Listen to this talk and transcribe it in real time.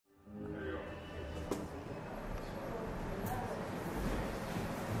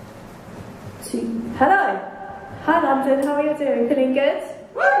Hello. Hi London, how are you doing? Feeling good?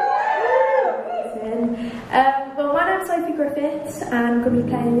 Amazing. Well, my name's Sophie Griffiths and I'm going to be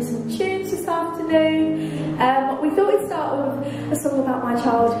playing you some tunes this afternoon. We thought we'd start with a song about my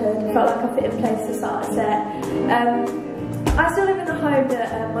childhood. I felt like a fitting place to start a set. I still live in the home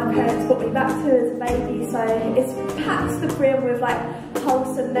that my parents brought me back to as a baby, so it's packed to the brim with like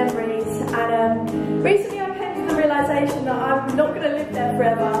wholesome memories. And recently I came to the realisation that I'm not going to live there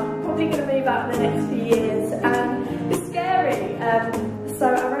forever. I'm probably going to move out in the next few years, and it's scary. So I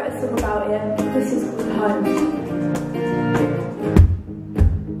wrote a song about it. This is called Home.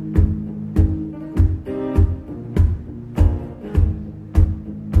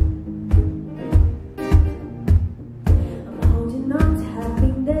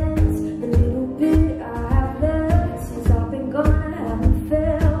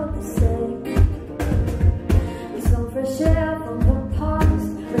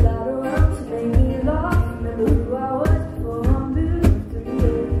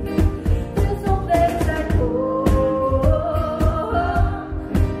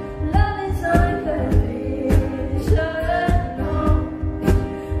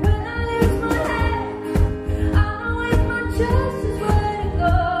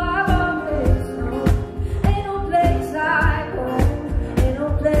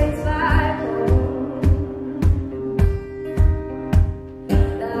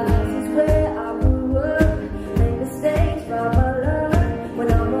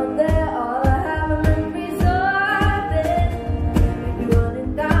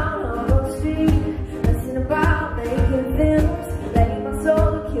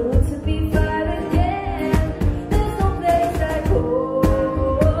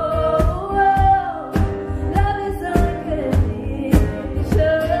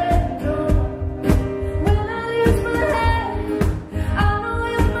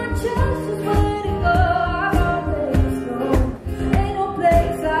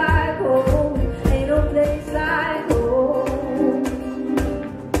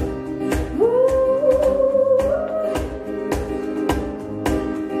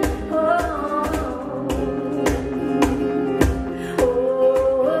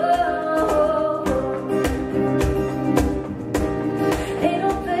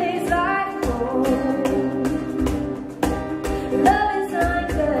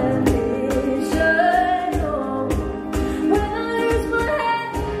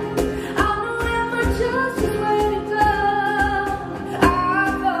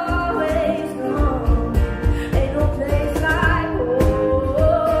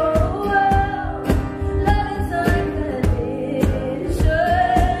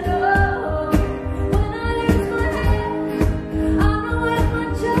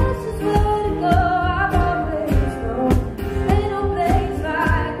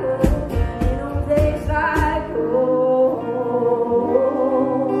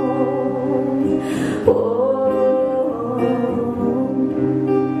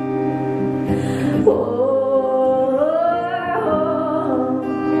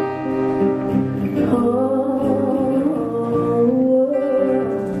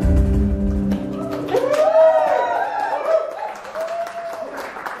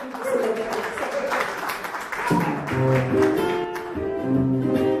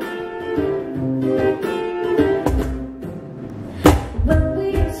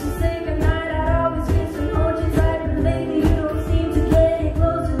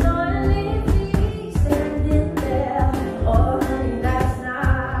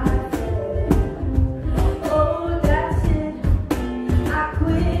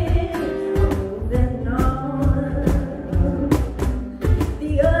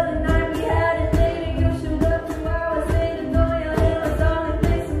 The other night we had a date and you showed up 2 hours later.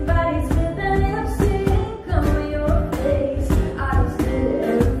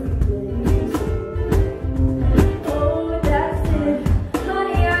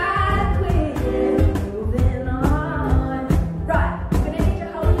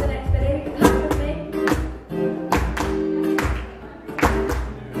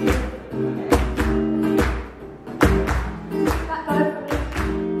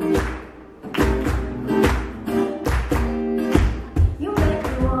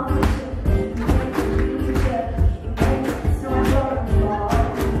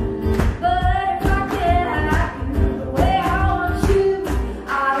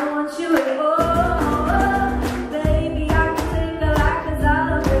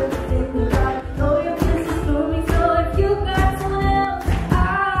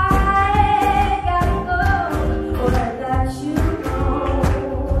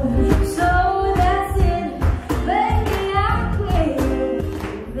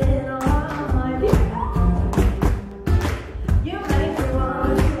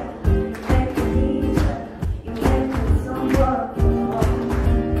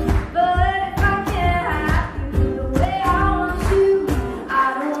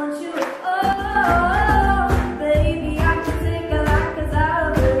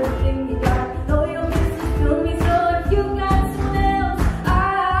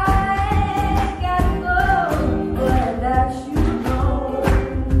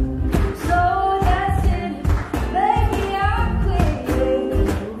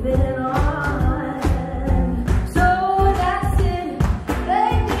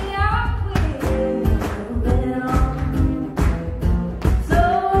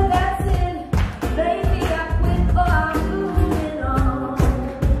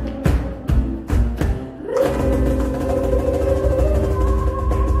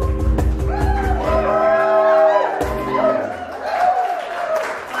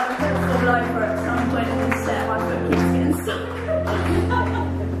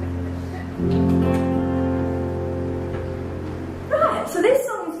 So this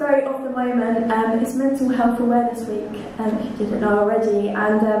song is very of the moment. It's Mental Health Awareness Week, if you didn't know already,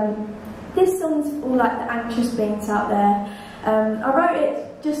 and this song's all like the anxious beings out there. I wrote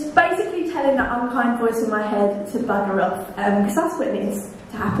it just basically telling that unkind voice in my head to bugger off, because that's what it needs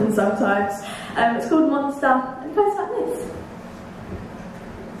to happen sometimes. It's called Monster, and it goes like this.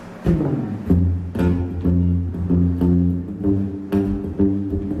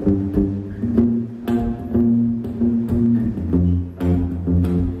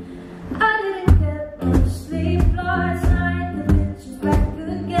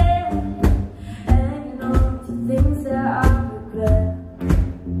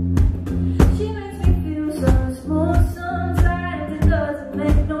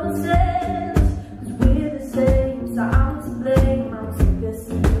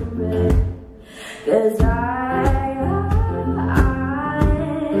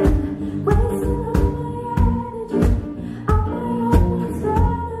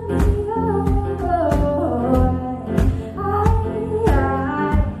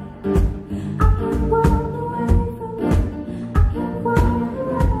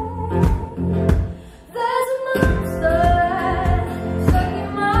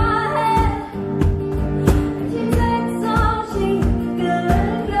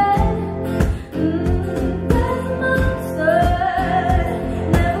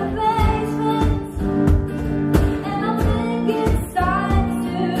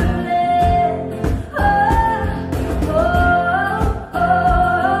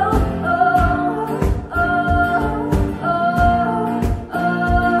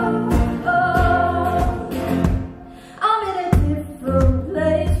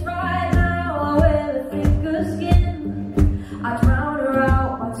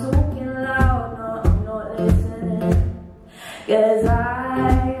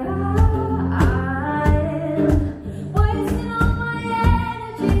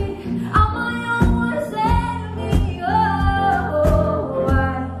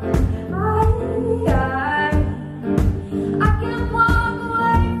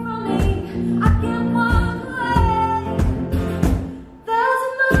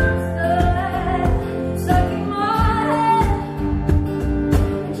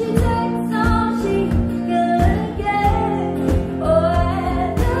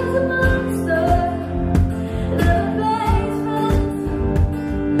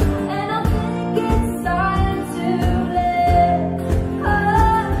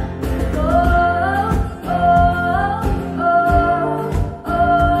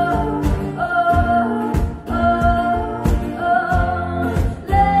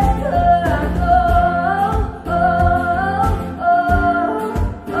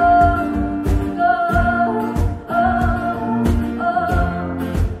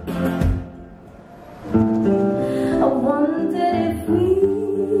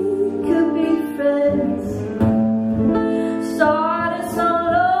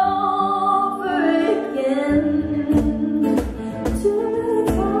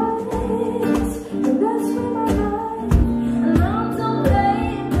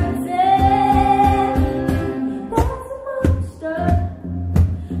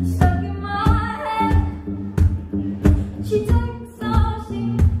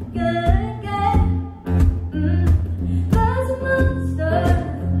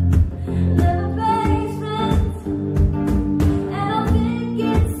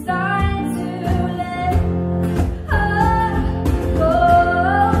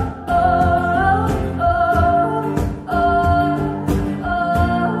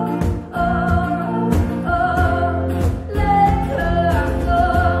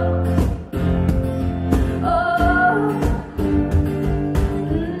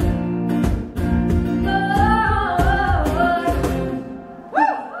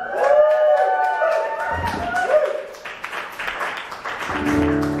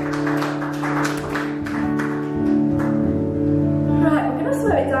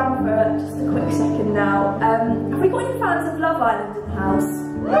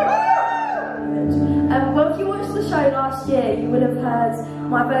 Well, if you watched the show last year, you would have heard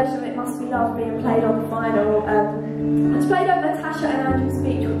my version of It Must Be Love being played on the final. It's played over Tasha and Andrew's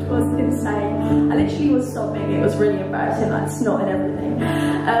speech, which was insane. I literally was sobbing. It was really embarrassing, like snot and everything.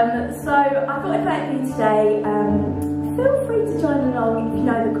 So I thought I'd play it for you today. Feel free to join along if you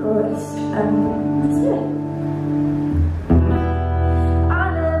know the chorus. Let's do it. I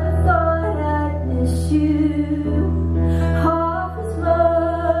never thought I'd miss you half as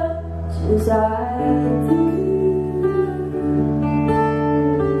much as I do.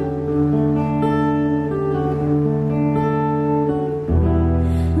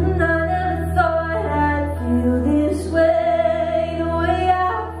 And I never thought I'd feel this way, the way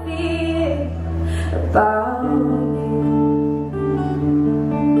about you.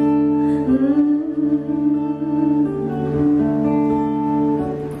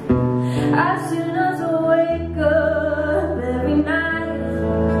 As soon as I wake up every night,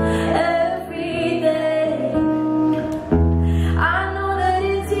 every day, I know that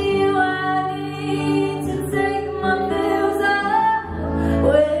it's you I need to take my bills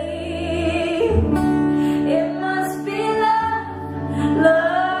away. It must be love,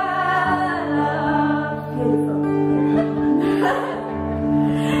 love, beautiful.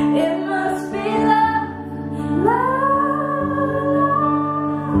 It must be love, love.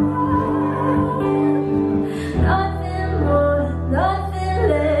 Nothing more, nothing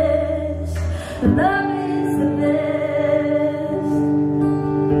less. Love is the best.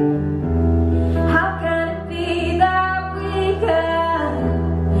 How can it be that we can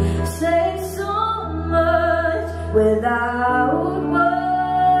say so much without words?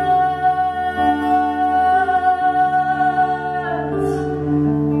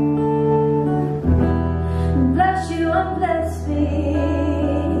 Bless you and bless me.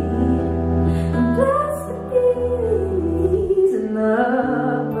 Bless the bees and the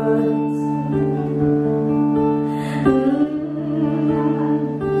birds.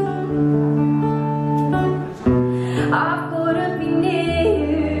 I couldn't be near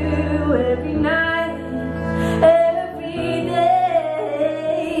you every night, every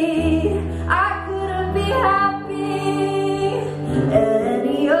day. I couldn't be happy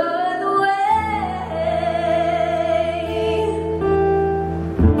any other way.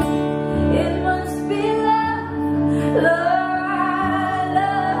 It must be love, love,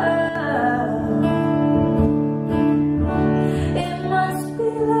 love. It must be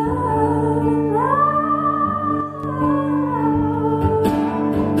love, love.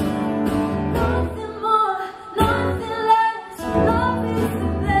 Nothing more, nothing less. Love is the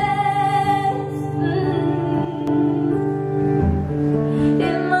best.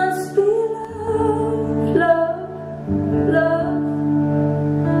 It must be love, love, love.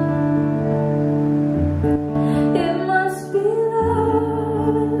 It must be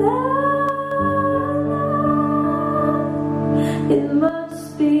love, love, love. It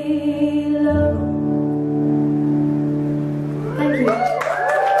must be love. Thank you.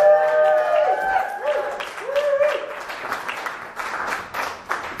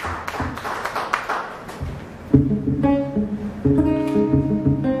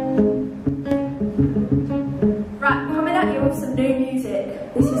 Right, coming at you with some new music.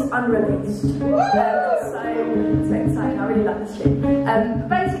 This is unreleased. So exciting. I really love this shit.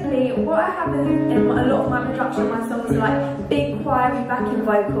 Basically, what I have in a lot of my production, my songs are like big choir backing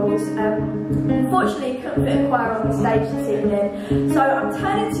vocals. Unfortunately, couldn't fit a choir on the stage this evening. So I'm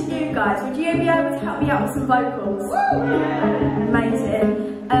turning to you guys. Would you be able to help me out with some vocals? Amazing.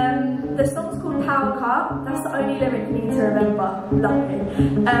 The song's called Power Cut. That's the only lyric you need to remember. Lovely.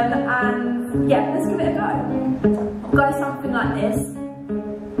 And yeah, let's give it a go. I'll go something like this.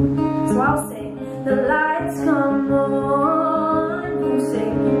 So I'll sing. The lights come on. You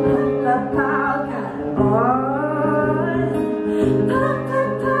sing. The power cut on. Power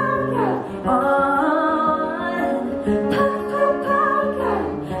cut on.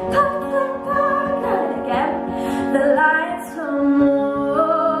 Power cut again. The lights come on.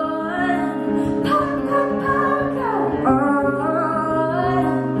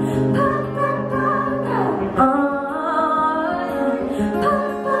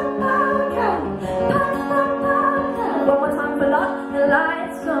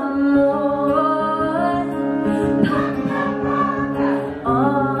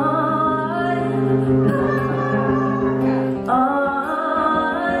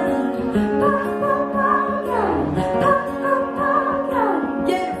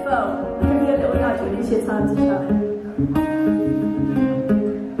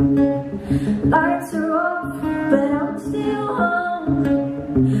 Lights are off, but I'm still home.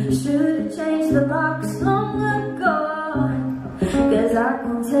 Should've changed the locks long ago, 'cause I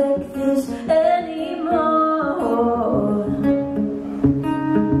can't take this anymore.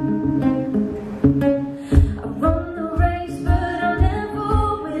 I run the race, but I never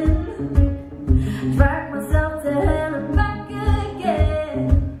win. Drag myself to hell and back again.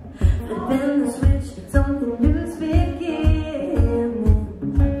 Flipping the switch, something new's beginning.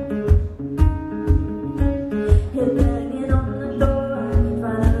 Banging on the door,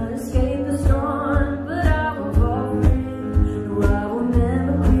 trying to escape the storm, but I won't fall for it. No, I will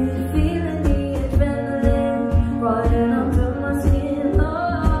never quit feeling the adrenaline.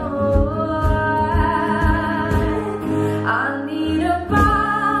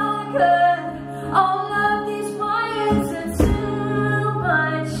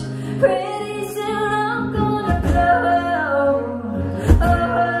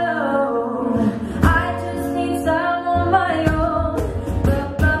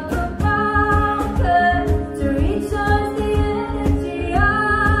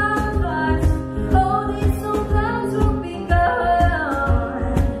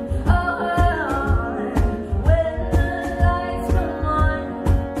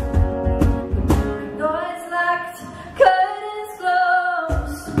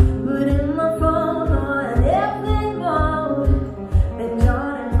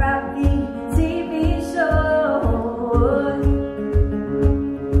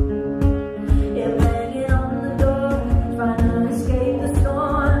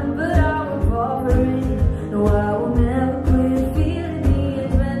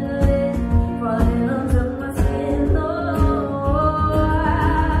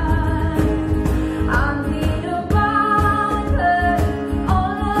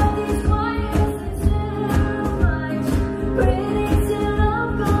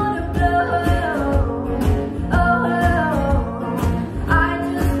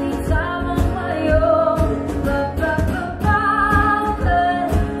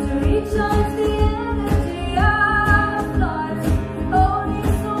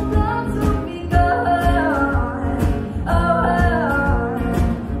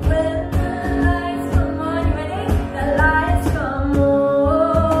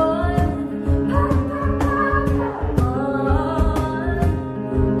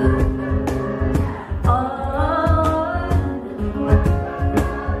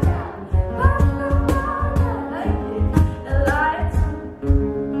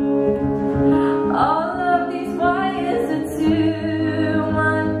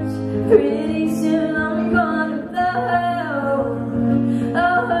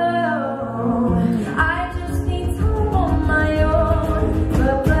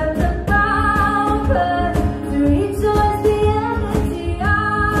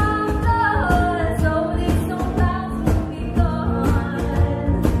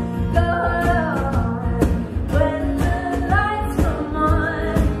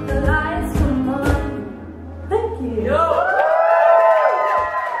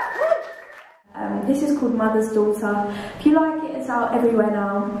 mother's daughter. If you like it, it's out everywhere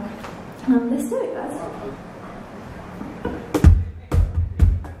now. Let's do it, guys.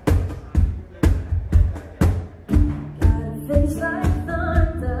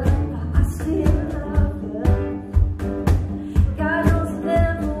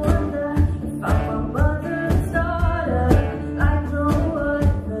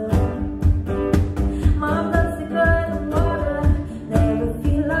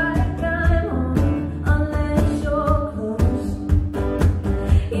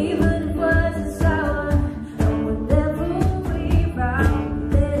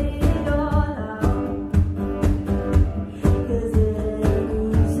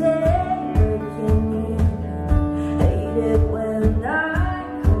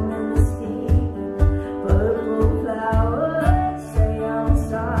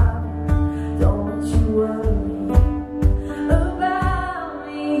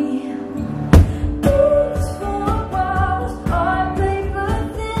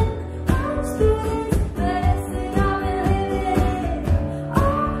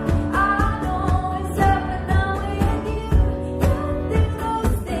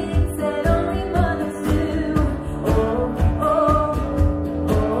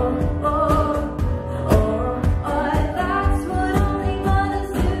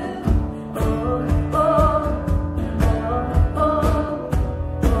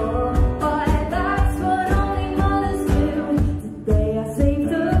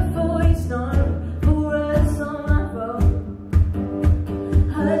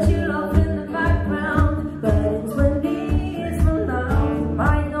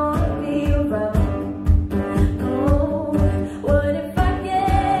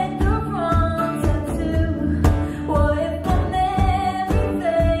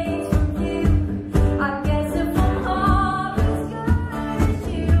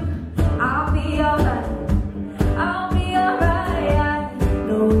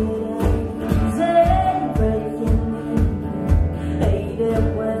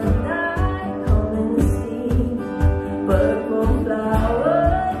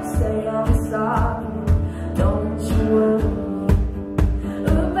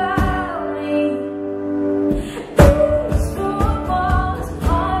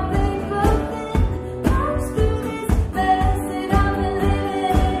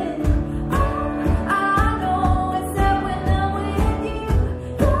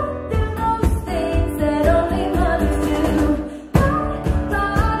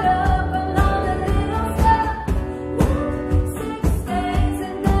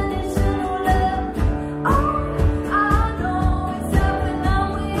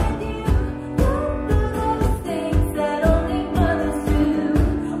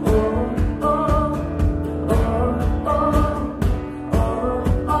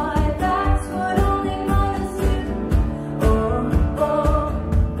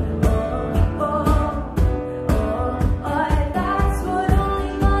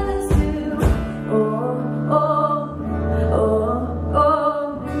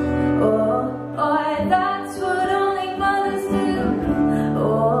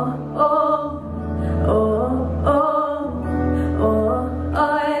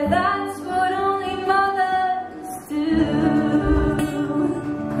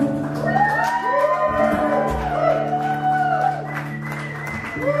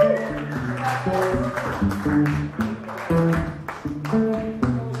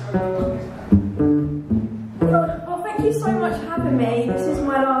 Well, thank you so much for having me. This is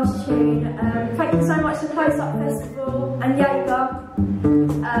my last tune. Thank you so much to Closeup Festival and Jaeger.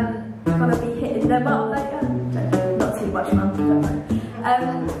 Gonna be hitting them up later. Not too much fun, don't worry.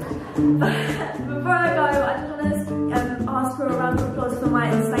 Before I go, I just want to ask for a round of applause for my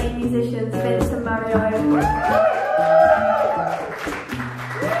insane musicians, Vince and Mario.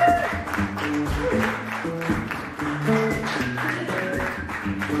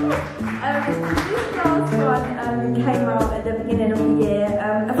 This last one came out at the beginning of the year.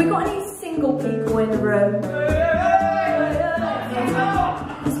 Have we got any single people in the room?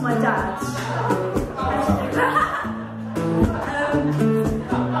 It's my dad.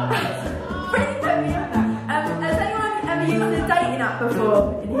 Has anyone ever used a dating app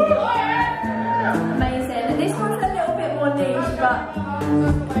before in here? Amazing. This one's a little bit more niche, but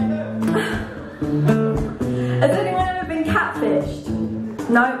has anyone ever been catfished?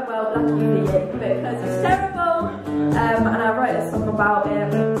 No? Well, lucky for you, because it's terrible, and I wrote a song about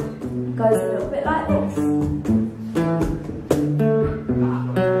it. It goes a little bit like this.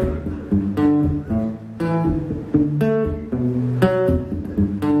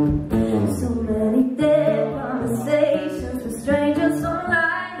 So many dead conversations with strangers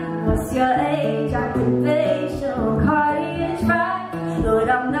online. What's your age? I can feel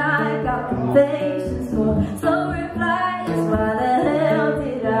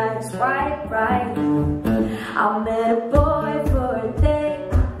quite right. I met a boy for a date,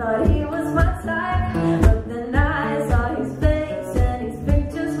 I thought he was my type, but then I saw his face and his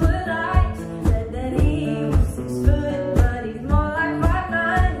pictures were light. Said that he was 6 foot, but he's more like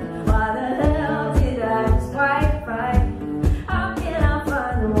 5'9". Why the hell did I just quite right? How can I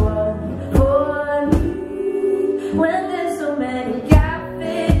find the one for me when there's so many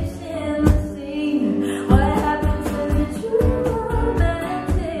catfish in the sea? What happened to the true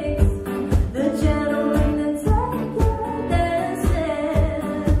romantics, the gentlemen that take your dancing?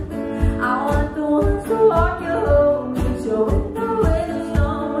 I want the ones who walk you home with your window with a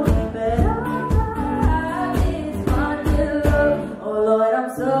stone, but I is my new love. Oh Lord, I'm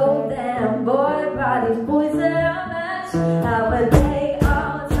so damn bored by these boys that I match. How would they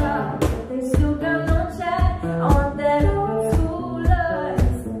all talk, but they still got no chat? I want that old school love,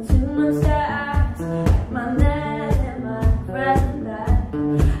 listen too much to ask, like my dad and my friend that.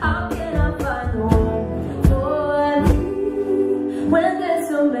 How can I find the one for me when there's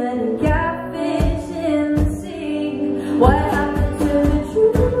so many catfish in the sea? What happened to the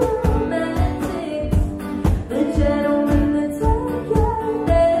true romantics, the gentlemen that take your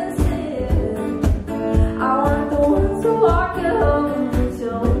dancing? I want the ones who walk you home with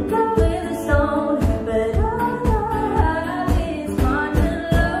your window with a stone, but I is finding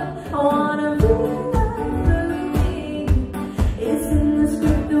love. I wanna be like Ruby, it's in the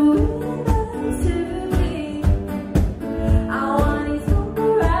script the way meant to be. I want his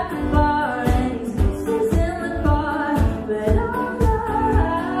number at the bar and his kisses in the car, but I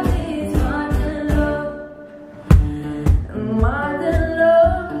is finding love. Modern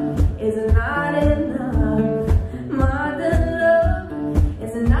love is not enough. Modern love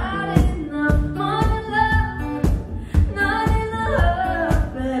is not enough. Modern love, not enough.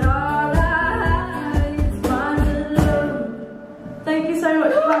 But all I have is modern love. Thank you so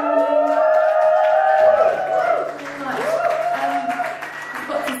much for having me. I've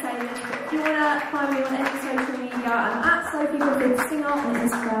got to say this, but if you want to find me on any social media, I'm at Sophie Griffiths Singer on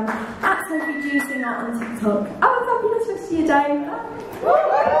Instagram, at Sophie G Singer on TikTok. Have a fabulous rest of your day.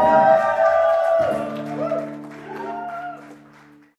 Bye.